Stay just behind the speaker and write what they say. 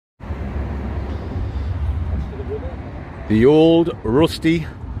The old rusty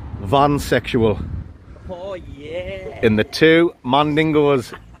van sexual. Oh yeah. In the two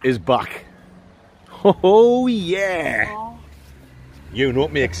Mandingos is back. Oh yeah. Oh. You know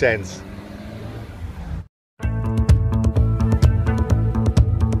it makes sense.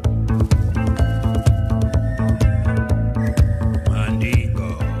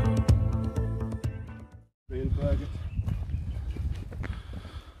 Mandingo. Real burger.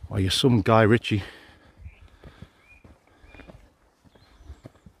 Oh, you're some Guy Ritchie.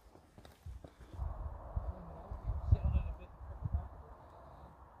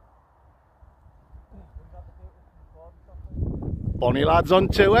 Bonnie lads on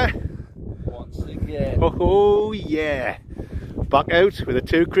tour. Once again. Oh yeah. Back out with the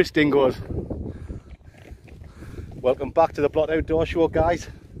two Chris Dingos. Welcome back to the Blot Outdoor Show, guys.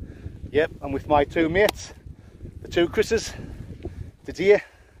 Yep, I'm with my two mates, the two Chris's. Today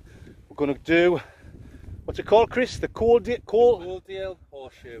we're going to do, what's it called, Chris? The Coledale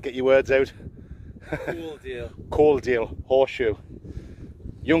Horseshoe. Get your words out. Coledale Horseshoe.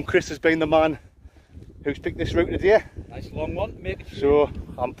 Young Chris has been the man who's picked this route today. Nice long one, make it So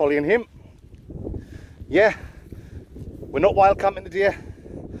I'm following him. Yeah, we're not wild camping today,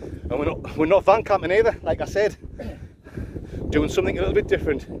 and we're not van camping either. Like I said, doing something a little bit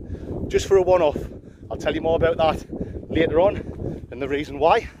different, just for a one-off. I'll tell you more about that later on, and the reason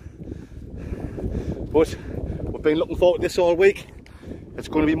why. But we've been looking forward to this all week. It's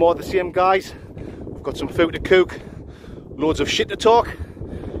going to be more of the same, guys. We've got some food to cook, loads of shit to talk,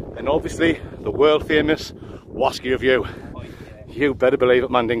 and obviously the world famous WHASKEY review. Oh, yeah. You better believe it,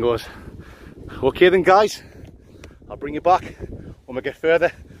 Mandingos. Okay then, guys, I'll bring you back when we get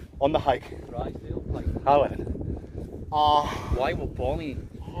further on the hike. Right, deal. Like, How then? why we're Balvenie?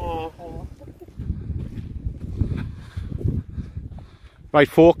 Right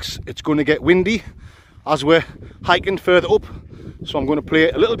folks, it's going to get windy as we're hiking further up, so I'm going to play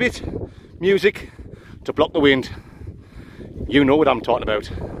a little bit music to block the wind. You know what I'm talking about.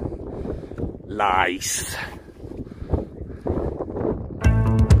 Lice.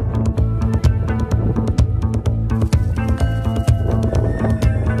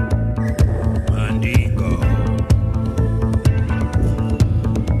 Mandingo.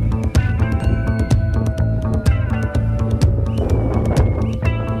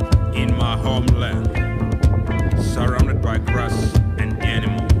 In my homeland, surrounded by grass and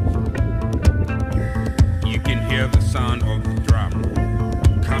animals, you can hear the sound of the drum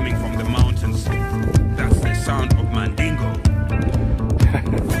coming from the mountains. That's the sound of Mandingo.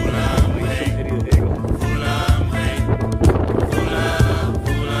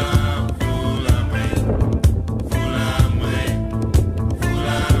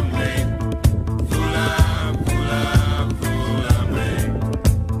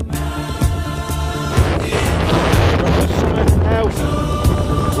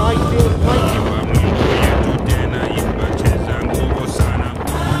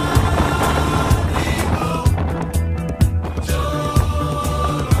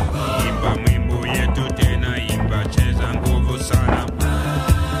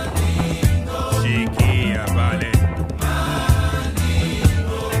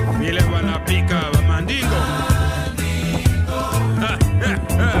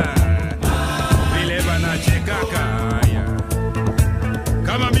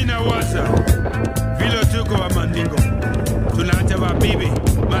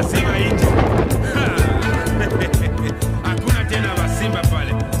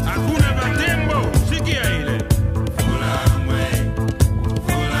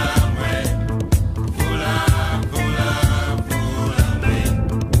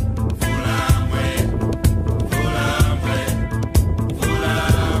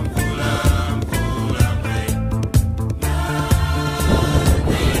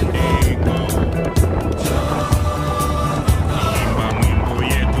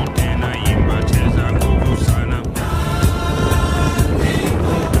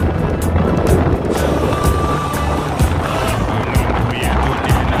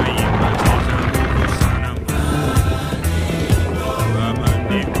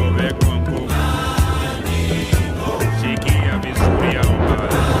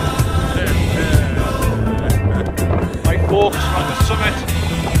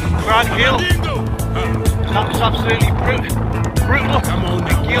 That was absolutely brutal. Come on,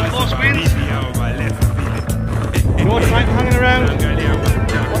 big gale force winds. No time hanging around.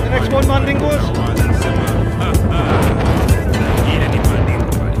 What the next one, Mandingos?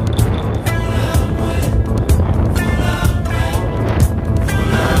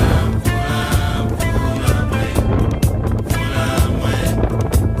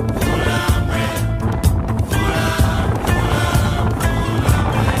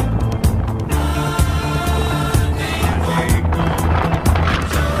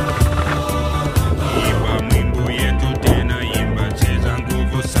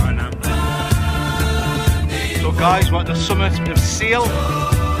 guys, we're at the summit of Seal.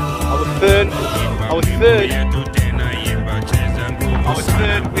 Our third waylight of the day. Our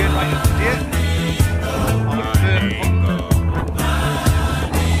third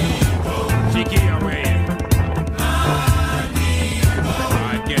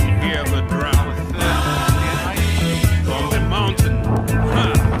I can hear the drum from the mountain.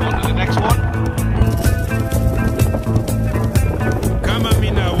 on to the next one. Kama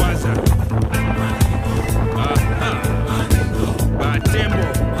mina waza. Batembo.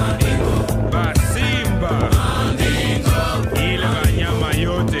 Basimba. Ile wanyama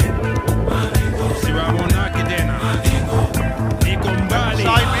yote. Siwamonaki tena. Niko mbali.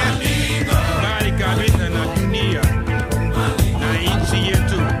 Mbali kabisa na dunia. Na nchi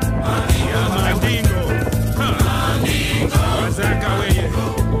yetu. Ya Mandingo. Wazaka weye.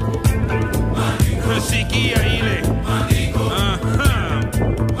 Sikia ile.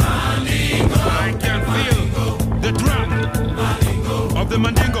 I can feel the drum of the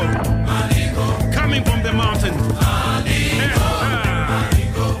Mandingo coming from the mountain.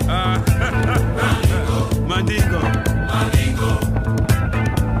 Mandingo.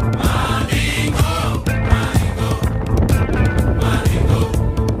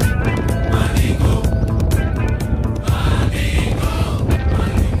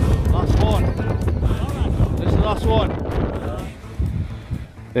 Last one. This is the last one.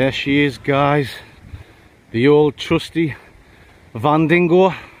 There she is, guys. The old trusty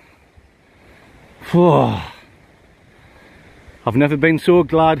Vandingo. I've never been so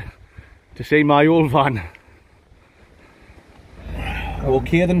glad to see my old van.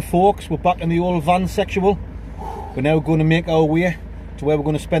 Okay then folks, we're back in the old van sectional. We're now going to make our way to where we're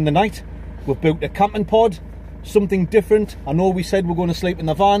going to spend the night. We've built a camping pod, something different. I know we said we're going to sleep in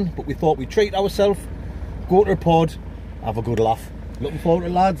the van, but we thought we'd treat ourselves, go to a pod, have a good laugh. Looking forward to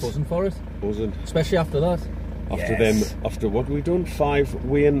it, lads. Buzzing for it. Buzzing. Especially after that. After Yes. them, after what we done, 5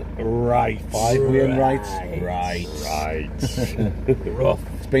 weighing rights. 5 weighing rights. Right. Rough.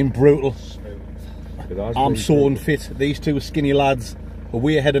 It's been brutal. It has I'm been so brutal. unfit. These two skinny lads are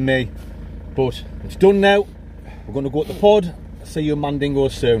way ahead of me. But it's done now. We're going to go to the pod. See you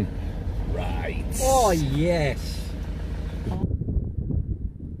Mandingos soon. Right. Oh yes.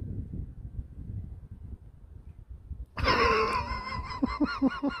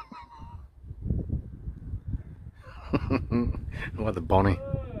 What the bonnie.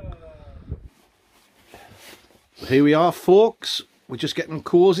 Here we are, folks. We're just getting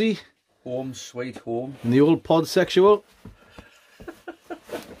cosy Home sweet home. in the old pod sexual.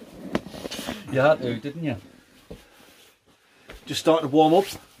 You had to, didn't you? Just starting to warm up.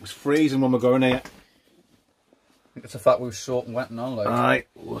 It was freezing when we were going here. It's the fact we were soaking wet and all like. Alright,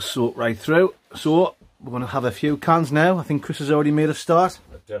 we'll soak right through. So, we're going to have a few cans now. I think Chris has already made a start.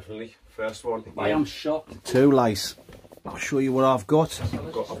 Definitely. First one. I am shocked. 2 lice. I'll show you what I've got.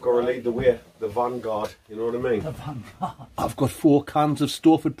 I've got to lead the way. The vanguard. You know what I mean? I've got 4 cans of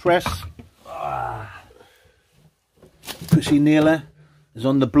Stoford Press. Chrissy Naylor is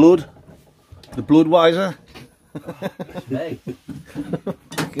on the blood. The Bloodweiser. Hey.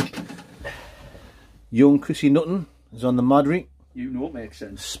 Young Chrissy Nutton is on the Madry. You know it makes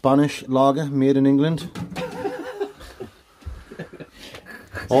sense. Spanish lager made in England.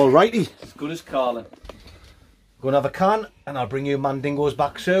 Alrighty. As good as Carlin. Going to have a can and I'll bring you Mandingos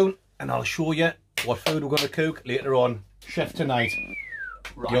back soon and I'll show you what food we're going to cook later on. Chef tonight,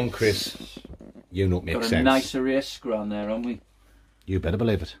 Right. young Chris. You know it makes Got a sense. nice race ground there, haven't we? You better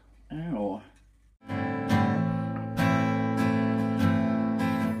believe it. Oh.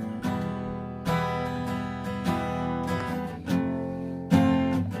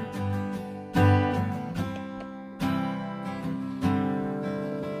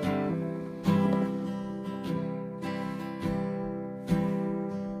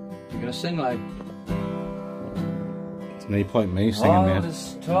 You gonna sing like There's no point in me singing, all mate.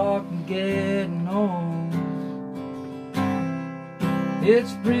 this talk and getting home,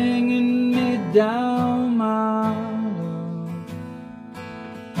 it's bringing me down, my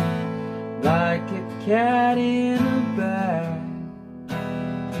love, like a cat in a bag,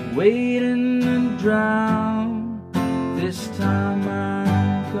 waiting to drown. This time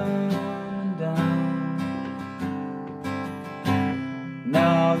I'm coming down.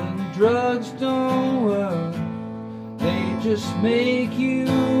 Now the drugs don't work, they just make you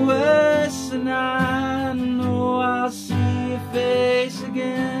worse, and I know I'll see your face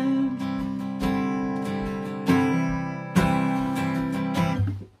again.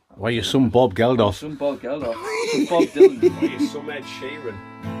 Why are you some Bob Geldof? Some Bob Geldof, some Bob Dylan. He's some Ed Sheeran.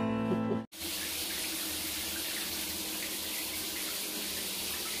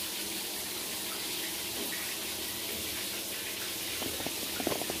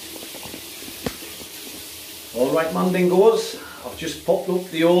 Alright Mandingos, I've just popped up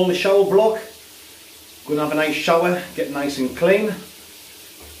the old shower block. Gonna have a nice shower, get nice and clean.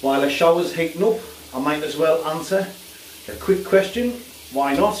 While the shower's heating up, I might as well answer a quick question.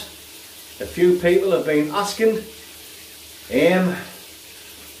 Why not? A few people have been asking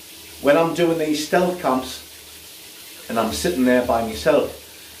when I'm doing these stealth camps and I'm sitting there by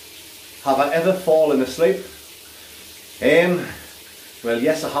myself, have I ever fallen asleep? Well,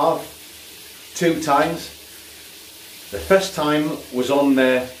 yes I have, 2 times. The first time was on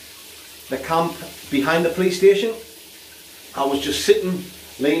the camp behind the police station. I was just sitting,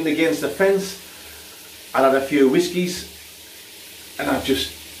 leaning against the fence. I had a few whiskies and I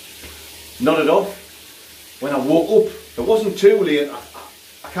just nodded off. When I woke up, it wasn't too late,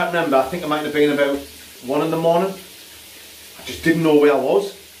 I can't remember, I think it might have been about 1 in the morning. I just didn't know where I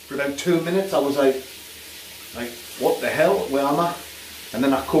was. For about 2 minutes I was like, what the hell, where am I? And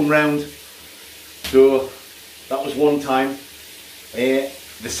then I come round. So that was one time. The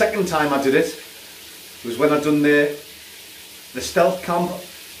second time I did it was when I done the stealth camp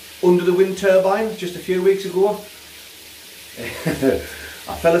under the wind turbine just a few weeks ago.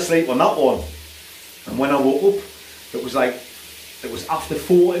 I fell asleep on that one, and when I woke up it was after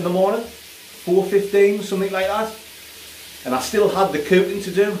 4 in the morning, 4:15, something like that, and I still had the cooking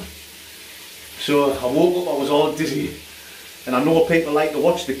to do. So I woke up, I was all dizzy, and I know people like to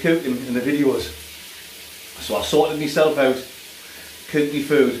watch the cooking in the videos, so I sorted myself out, cooked my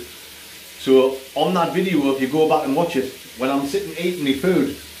food. So on that video, if you go back and watch it, when I'm sitting eating my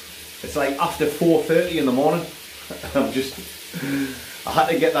food, it's like after 4:30 in the morning. I had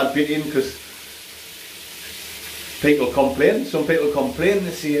to get that bit in because people complain, some people complain,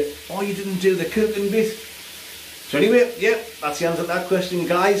 they say, oh, you didn't do the cooking bit. So anyway, yeah, that's the answer to that question,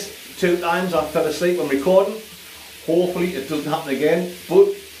 guys. 2 times I fell asleep on recording. Hopefully it doesn't happen again, but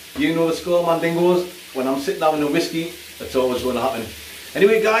you know the score, Mandingos. When I'm sitting having a whiskey, it's always going to happen.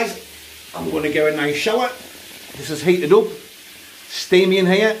 Anyway guys, I'm going to get a nice shower. This is heated up, steamy in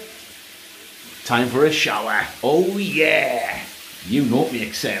here. Time for a shower. Oh yeah, you know it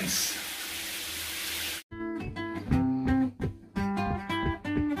makes sense.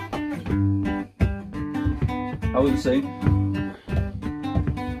 How would you say?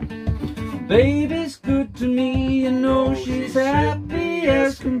 Baby's good to me, you know she's happy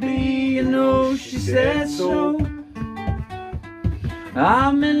as can be, you know she said so.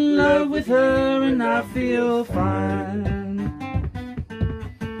 I'm in love with her and I feel fine.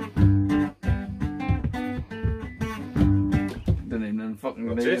 Don't even fucking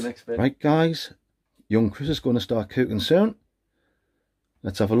know the next bit. Right guys, young Chris is going to start cooking soon.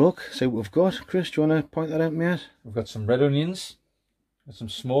 Let's have a look, see what we've got. Chris, do you want to point that out, mate? We've got some red onions, got some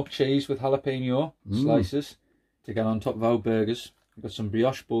smoked cheese with jalapeno slices to get on top of our burgers. We've got some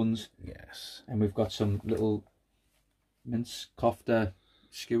brioche buns. Yes. And we've got some little mince kofta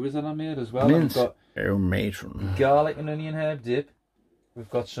skewers that I made as well. Mince. And we've Oh, matron. got garlic and onion herb dip. We've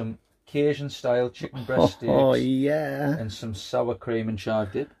got some Cajun style chicken breast steaks. Oh yeah. And some sour cream and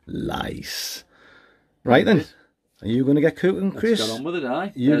chive dip. Nice. Right then. Are you going to get cooking, Chris? Let's get on with it,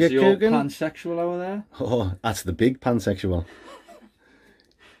 aye. You There's get the old cooking? pansexual over there. Oh, that's the big pansexual.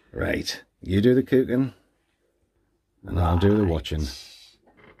 Right. You do the cooking. And I'll do the watching.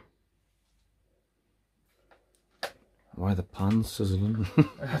 Why the pan sizzling?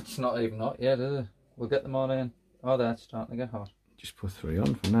 It's not even hot yet, is it? We'll get them on in. Oh, that's starting to get hot. Just put 3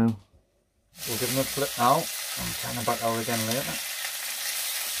 on for now. We'll give them a flip now. I'm turning back out again later.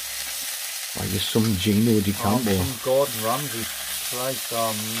 Why, you're some Gino Di Campo. Some Gordon Ramsay. Christ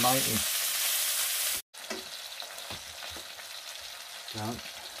almighty. Down.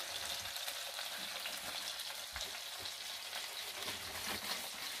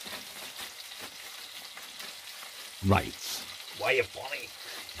 Right. Why you funny?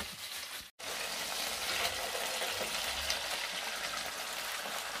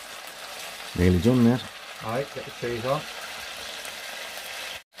 Nearly done, mate. Alright, get the cheese on.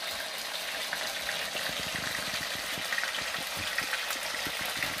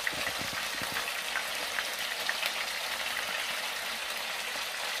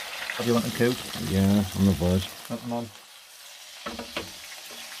 What do you want them cooked? Yeah, on the board. Put them on.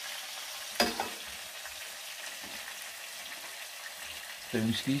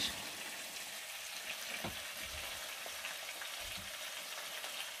 Spoonskis.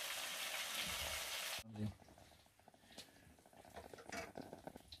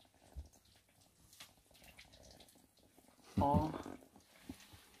 Oh.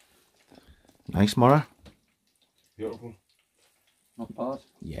 Nice, Mara. Beautiful. Not bad.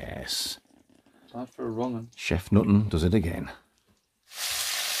 Yes. Bad for a wrong one. Chef Nutton does it again.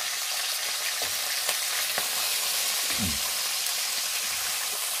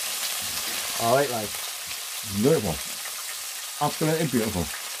 Alright, like. Beautiful. Absolutely beautiful.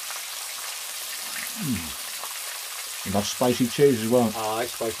 You got spicy cheese as well. Aye,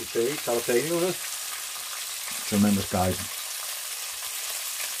 spicy cheese, jalapeno with it. Tremendous, guys.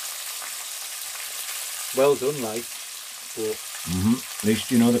 Well done, like. But At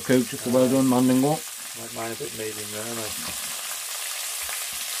least you know the cooked. It's a well done mandingo. like mine a bit medium there, like.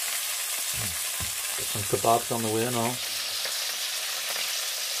 Get some kebabs on the way now.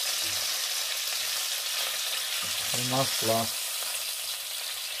 A nice glass.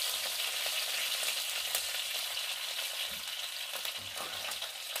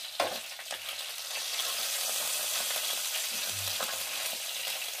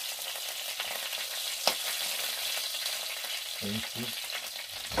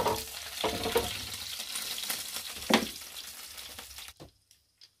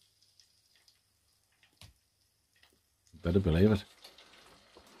 Better believe it.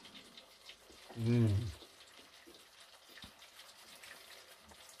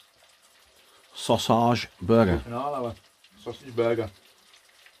 Sausage burger. No, our sausage burger.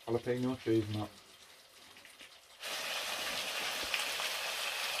 Jalapeno cheese and that.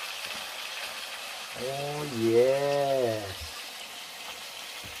 Oh yes.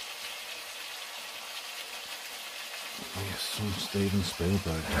 Yes, some Steven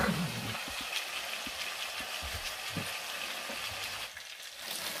Spielberg.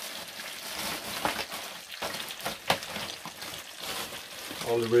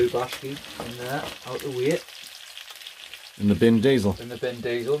 All the WHASKEY in there, out the way. In the bin diesel. In the bin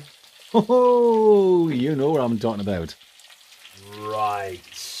diesel. Oh, you know what I'm talking about. Right.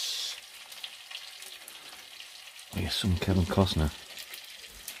 Yes, some Kevin Costner.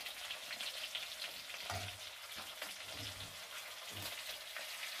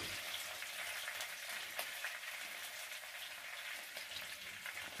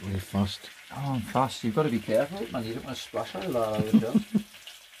 Really fast. Oh, I'm fast. You've got to be careful, man. You don't want to splash out of that over the top.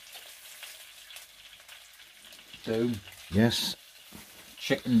 Boom. Yes,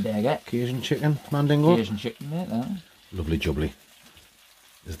 Chicken burger. Cajun chicken, mandingo. Asian chicken, mate, that. Lovely jubbly.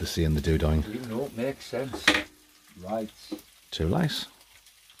 As the sea and the doo-dine. You know, it makes sense. Right. Too nice.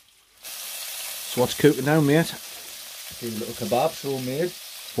 So what's cooking now, mate? A few little kebabs homemade.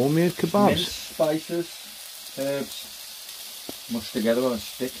 Homemade kebabs. Mince, spices, herbs, mushed together on a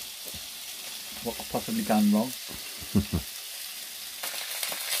stick. What could possibly go wrong?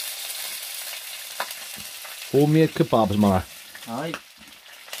 Homemade kebabs, Mara. Aye.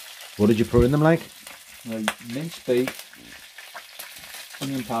 What did you put in them like? Like minced beef,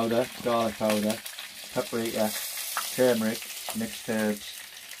 onion powder, garlic powder, paprika, turmeric, mixed herbs,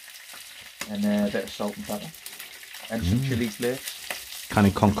 and a bit of salt and pepper, and some chilli flakes. Kind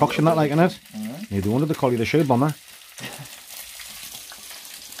of concoction that like in it. Alright. Neither wonder they call you the shoe bomber.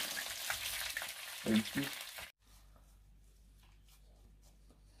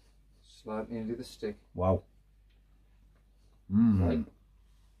 Slide me into the stick. Wow. Right.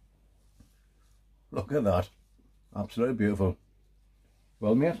 Look at that. Absolutely beautiful.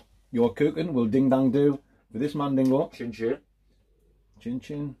 Well, mate, your cooking will ding dang do for this mandingo. Chin chin. Chin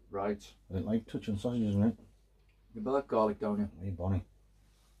chin. Right. I don't like touching sausages, mate. You put that garlic down here. Hey, Bonnie.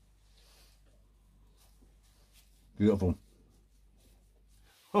 Beautiful.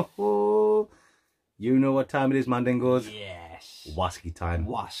 Ho ho! You know what time it is, mandingos? Yes. WHASKEY time.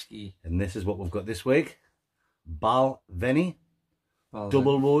 WHASKEY. And this is what we've got this week. Balvenie.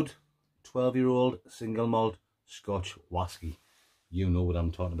 Double wood. 12-year-old single malt Scotch WHASKEY. You know what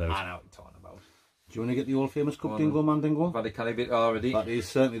I'm talking about. I know what you're talking about. Do you want to get the old famous cup dingo, mandingo? I've had a canny bit already. That is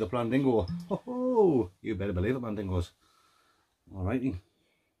certainly the plan dingo. Ho ho! You better believe it, mandingos. Alrighty.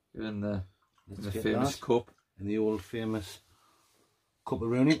 You're in the get famous that. cup. In the old famous cup of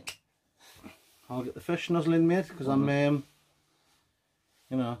Rooney. I'll get the fish nuzzling, mate, because I'm,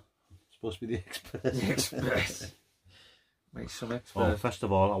 you know, supposed to be the expert. The express. Make some expert. Oh, first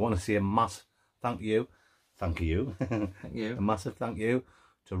of all, I want to say a massive thank you. Thank you. Thank you. A massive thank you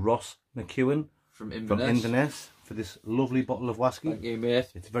to Ross McEwen From from Inverness. Inverness for this lovely bottle of WHASKEY. Thank you,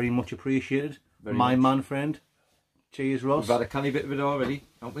 mate. It's very much appreciated. Very My much. man friend. Cheers, Ross. We've had a canny bit of it already,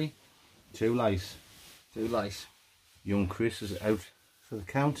 haven't we? Too lice. Too lice. Young Chris is out for the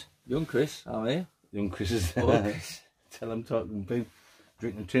count. Young Chris, how are you? Young Chris is Oh, Chris. tell him talking big,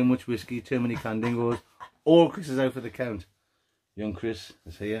 drinking too much whiskey, too many candingos. All Chris is out for the count. Young Chris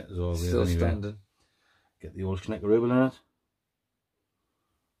is here as always. Still anyway. standing. Get the old Schneckerubel in it.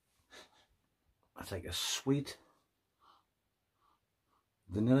 That's like a sweet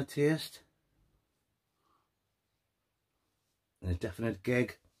vanilla taste. And a definite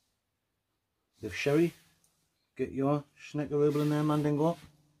geg of sherry. Get your Schneckerubel in there, mandingo.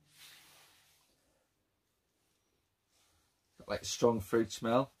 like a strong fruit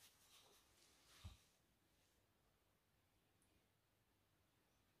smell.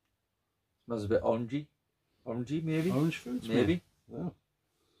 Smells a bit orangey. Orangey, maybe? Orange fruits, maybe. Well,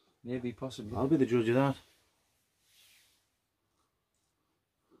 maybe, possibly. I'll be the judge of that.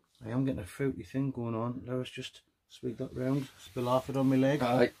 I am getting a fruity thing going on. Let's just swig that round. Spill half it on my leg.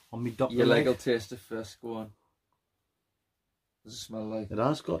 Aye. On my doctor Your leg leg. will taste it first. Go on. Does it smell like? It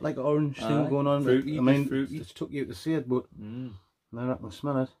has got like an orange thing going on. Fruity, I mean, fruity. it's took you to see it, but now I can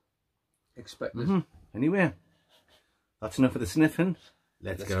smell it. Expect it. Anyway, that's enough of the sniffing.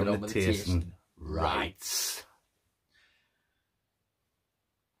 Let's get on with with the the tasting. tasting. Right.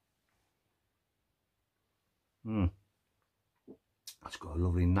 That's got a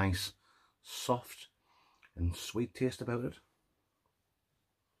lovely, nice, soft and sweet taste about it.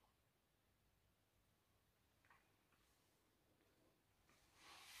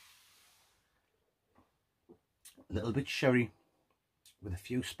 A little bit sherry with a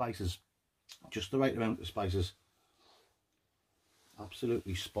few spices, just the right amount of spices.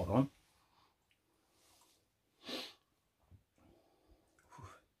 Absolutely spot on.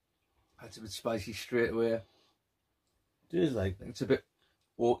 That's a bit spicy straight away. It is like It's a bit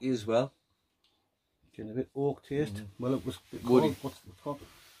oaky as well. getting a bit oak taste. Well, it was Woody. What's it called?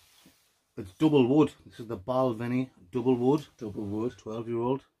 It's double wood. This is the Balvenie double wood. Double wood.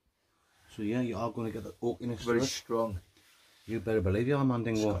 12-year-old. So yeah, you are going to get the oakiness to Very it. strong. You better believe you are,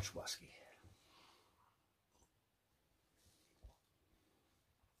 Mandingo. Scotch whisky.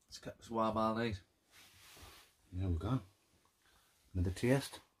 It's kept us warm all night. There we go. Another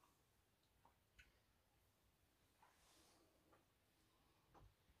taste.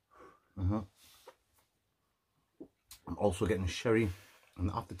 I'm also getting sherry and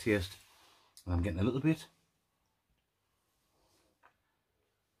the aftertaste, and I'm getting a little bit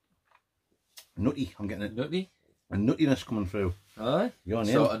nutty. I'm getting Nutty? a nuttiness coming through. Aye. Your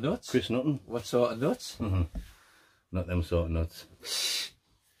name? Sort of nuts? Chris Nutton. What sort of nuts? Not them sort of nuts.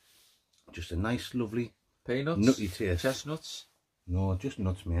 Just a nice, lovely Peanuts? nutty taste. Chestnuts? No, just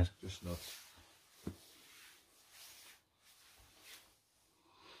nuts, mate. Just nuts.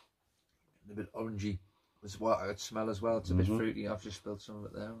 A bit orangey is what I could smell as well. It's a bit fruity. I've just spilled some of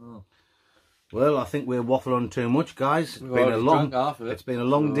it there. Oh. Well, I think we're waffling on too much, guys. It's We've been a already long, drank half of it, it's been a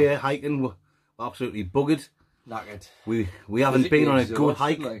long day hiking. We're absolutely buggered. Knackered. We haven't been on a good exhausted,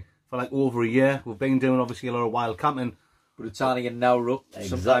 hike like. for like over a year. We've been doing obviously a lot of wild camping. But it's only an hour up. Exactly.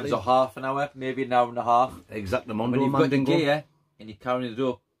 Sometimes a half an hour, maybe an hour and a half. Exactly, When Mondo you've got your Mandingo. gear and you're carrying it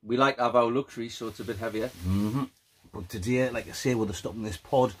up, we like to have our luxury, so it's a bit heavier. But today, like I say, we're stopping this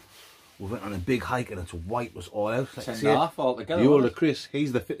pod. We went on a big hike and it's wiped us all out. Like 10 I and say, a half altogether. the older wasn't Chris,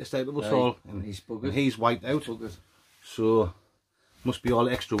 he's the fittest out of us Aye, all, and he's buggered. and he's wiped out. it? Buggered. So must be all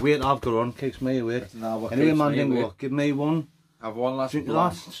the extra weight I've got on keeps me awake. That's now what Anyway, keeps me Mandingo, awake. give me one. Have one last Drink the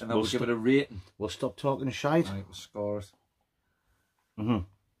glass, last. and then We'll we'll give it a rating. We'll stop talking shite. Right, we'll score it.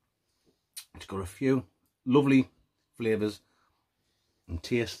 It's got a few lovely flavours and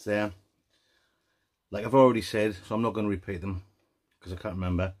tastes there. Like I've already said, so I'm not going to repeat them because I can't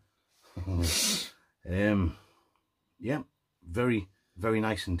remember. Yeah, very, very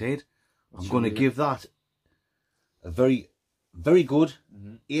nice indeed. I'm going to give that a very, very good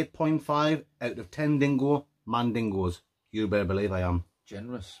 8.5 out of 10 dingo mandingos. You better believe I am.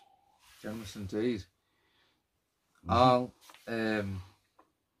 Generous. Generous indeed. I'll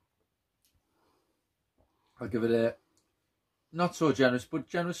give it a not so generous, but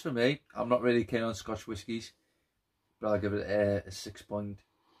generous for me. I'm not really keen on Scotch whiskies, but I'll give it a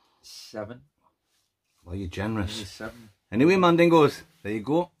 6.7. Well, you're generous. 7. Anyway, Mandingos, there you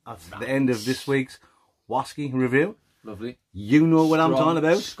go. That's the end of this week's WHASKEY review. Lovely. You know what I'm Strong talking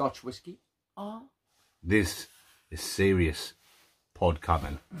about. Scotch whiskey. This is serious pod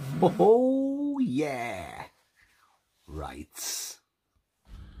coming. Oh, yeah. Right.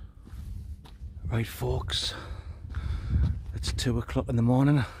 Right, folks. It's 2 o'clock in the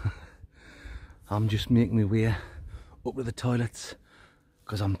morning. I'm just making my way up to the toilets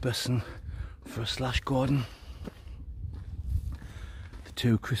because I'm bussing for a slash garden. The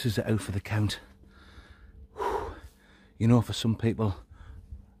 2 Chris's are out for the count. Whew. You know, for some people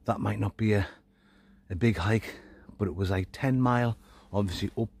that might not be a big hike, but it was like 10 mile,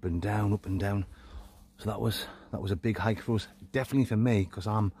 obviously up and down. So that was a big hike for us. Definitely for me, because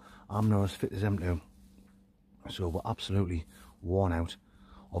I'm not as fit as them two. So we're absolutely worn out.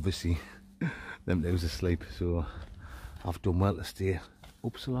 Obviously, them two's asleep, so I've done well to stay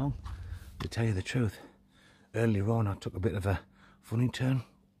up so long. To tell you the truth, earlier on I took a bit of a funny turn.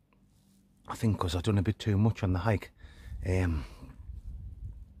 I think because I've done a bit too much on the hike. And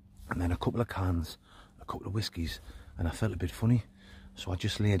then a couple of cans, a couple of whiskies, and I felt a bit funny, so I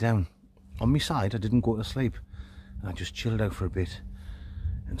just lay down on my side. I didn't go to sleep, and I just chilled out for a bit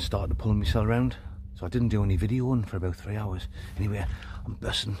and started to pull myself around. So I didn't do any videoing for about 3 hours. Anyway, I'm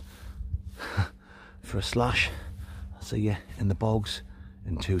bursting for a slash. I'll see you in the bogs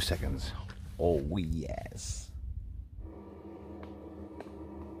in 2 seconds. Oh yes.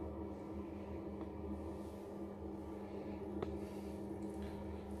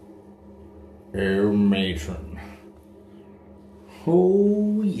 Air matron.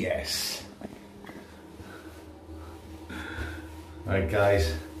 Oh yes. Right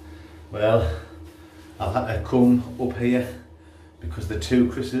guys, well, I've had to come up here because the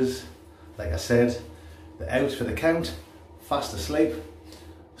two Chris's, like I said, they're out for the count, fast asleep,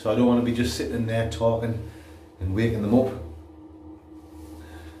 so I don't want to be just sitting in there talking and waking them up.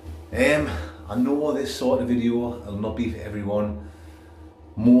 I know this sort of video will not be for everyone.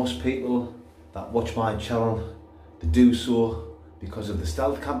 Most people that watch my channel, they do so because of the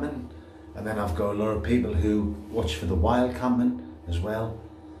stealth camping, and then I've got a lot of people who watch for the wild camping as well.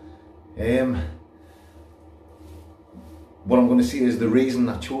 What I'm going to see is the reason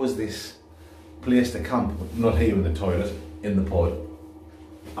I chose this place to camp, not here in the toilet, in the pod.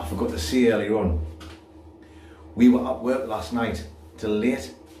 I forgot to say earlier on, we were at work last night till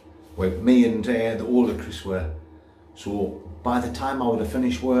late. Well, me and the older Chris were. So by the time I would have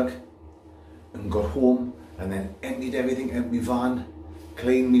finished work and got home and then emptied everything out my van,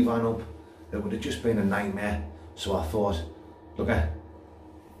 cleaned my van up, it would have just been a nightmare. So I thought, look,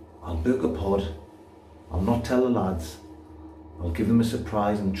 I'll book a pod, I'll not tell the lads, I'll give them a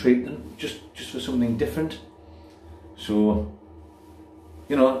surprise and treat them just for something different. So,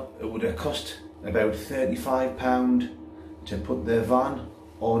 you know, it would have cost about £35 to put their van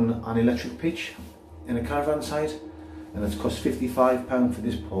on an electric pitch in a caravan site, and it's cost £55 for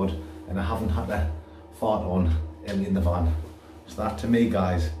this pod, and I haven't had to fart on emptying the van. So that to me,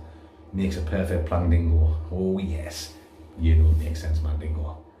 guys, makes a perfect plan dingo. Oh yes, you know it makes sense, man,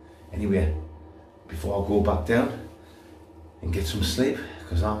 dingo. Anyway, before I go back down and get some sleep,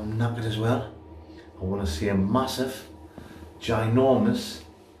 because I'm knackered as well, I want to say a massive, ginormous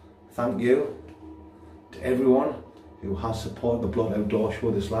thank you to everyone who has supported the Blood Outdoor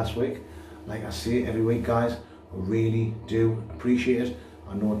Show this last week. Like I say every week, guys, I really do appreciate it.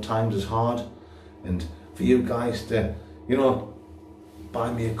 I know times is hard, and for you guys to, you know,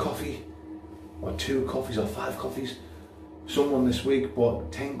 buy me a coffee or 2 coffees or 5 coffees. Someone this week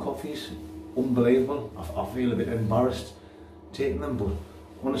bought 10 coffees. Unbelievable. I feel a bit embarrassed taking them, but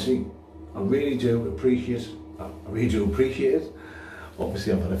honestly, I really do appreciate it.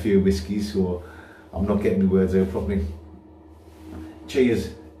 Obviously, I've had a few whiskies, so I'm not getting my words out properly.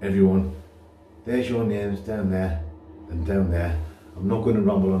 Cheers, everyone. There's your names down there and down there. I'm not going to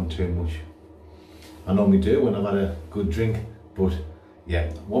ramble on too much. I normally do when I've had a good drink, but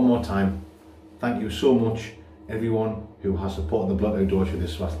yeah, one more time, thank you so much, everyone who has supported the Blood Outdoor Show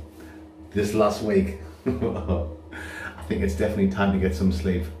this last week. I think it's definitely time to get some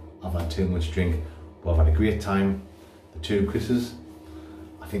sleep. I've had too much drink, but I've had a great time. The 2 Chris's,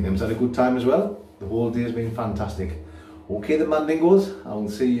 I think them's had a good time as well. The whole day has been fantastic. Okay, the mandingos, I will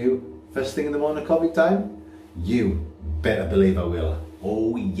see you first thing in the morning coffee time. You better believe I will.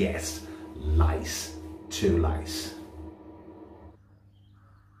 Oh yes, lice to lice.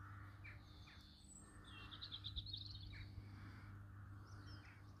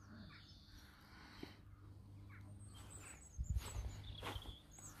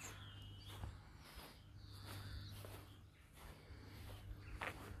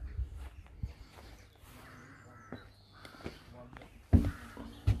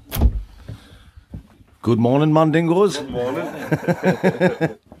 Good morning, mandingos. Good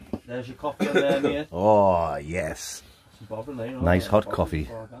morning. There's your coffee in there, mate. Oh yes, nice hot coffee.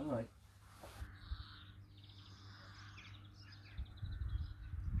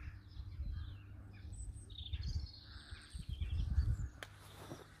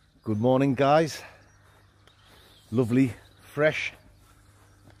 Good morning, guys. Lovely, fresh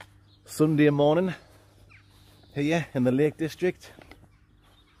Sunday morning here in the Lake District.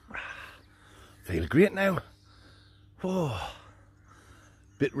 Feel great now. Oh,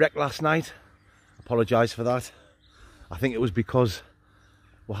 bit wrecked last night. Apologise for that. I think it was because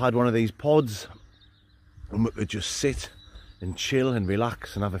we had one of these pods and we could just sit and chill and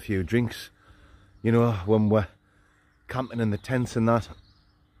relax and have a few drinks. You know, when we're camping in the tents and that,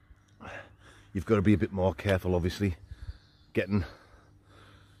 you've got to be a bit more careful, obviously, getting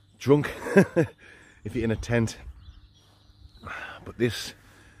drunk if you're in a tent. But this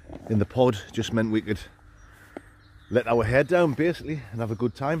in the pod just meant we could let our hair down basically and have a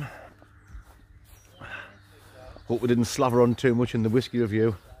good time. Hope we didn't slaver on too much in the whiskey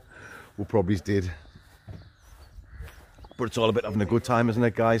review. We probably did. But it's all about having a good time, isn't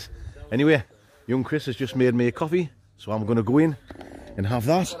it, guys? Anyway, young Chris has just made me a coffee, so I'm going to go in and have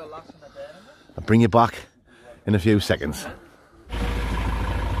that. I'll bring you back in a few seconds.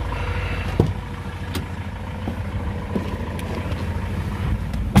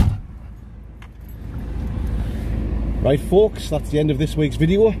 Right folks, that's the end of this week's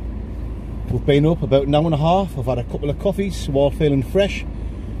video. We've been up about an hour and a half. I've had a couple of coffees, so all feeling fresh.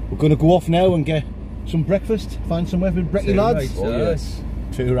 We're going to go off now and get some breakfast. Find somewhere for brekkie, lads. Oh yes.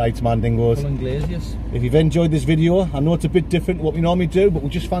 Two rights, man, dingoes. Full and glaziers. If you've enjoyed this video, I know it's a bit different to what we normally do, but we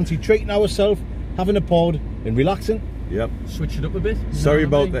just fancy treating ourselves, having a pod and relaxing. Yep. Switch it up a bit. Sorry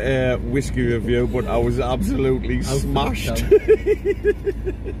about the whiskey review, but I was absolutely smashed.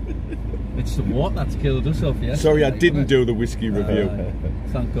 It's the water that's killed us off, yes. Sorry, I didn't do the whiskey review.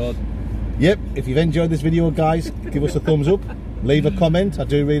 Thank God. Yep, if you've enjoyed this video, guys, give us a thumbs up, leave a comment. I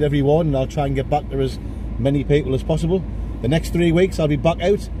do read every one and I'll try and get back to as many people as possible. The next 3 weeks I'll be back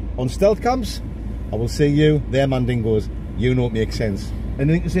out on stealth camps. I will see you there, mandingos. You know it makes sense.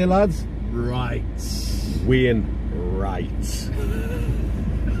 Anything to say, lads? Right. Win. Right. See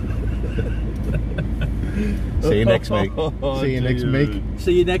you next week. See you next week.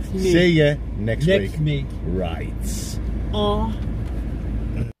 See you next week. See you next week. week. Right. Oh.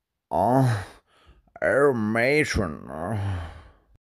 Oh, matron.